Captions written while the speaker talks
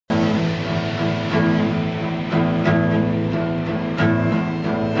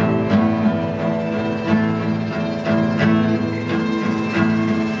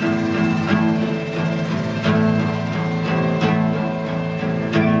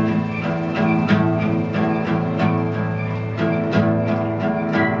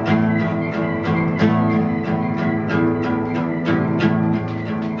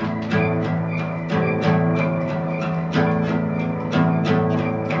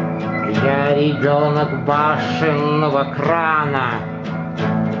ребенок башенного крана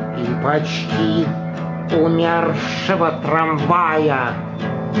и почти умершего трамвая.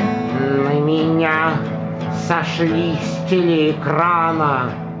 На меня сошли с телеэкрана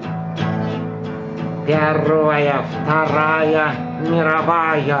Первая, Вторая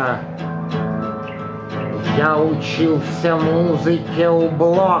мировая. Я учился музыке у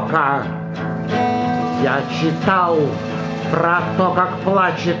Блока. Я читал про то, как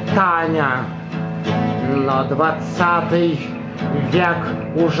плачет Таня. Но 20 век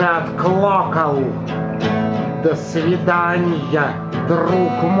уже отклокал. До свидания,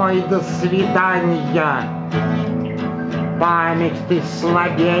 друг мой, до свидания. Память ты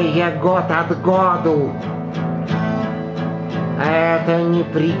слабее год от году. Это не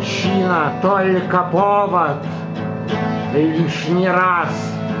причина, только повод лишний раз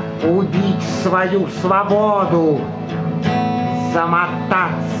убить свою свободу,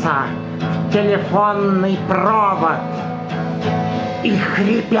 замотаться в телефонный провод и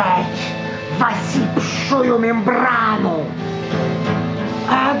хрипеть в осипшую мембрану,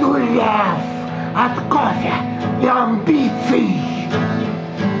 одурев от кофе и амбиций.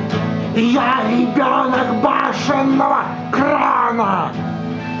 Я ребенок башенного крана.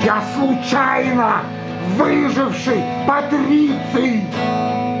 Я случайно выживший патриций.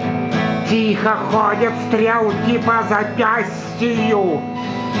 Тихо ходят стрелки по запястью,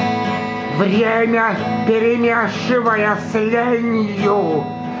 время перемешивая с ленью.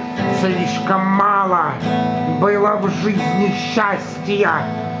 Слишком мало было в жизни счастья,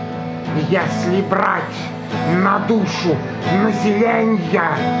 если брать на душу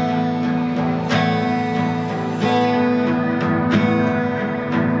населения.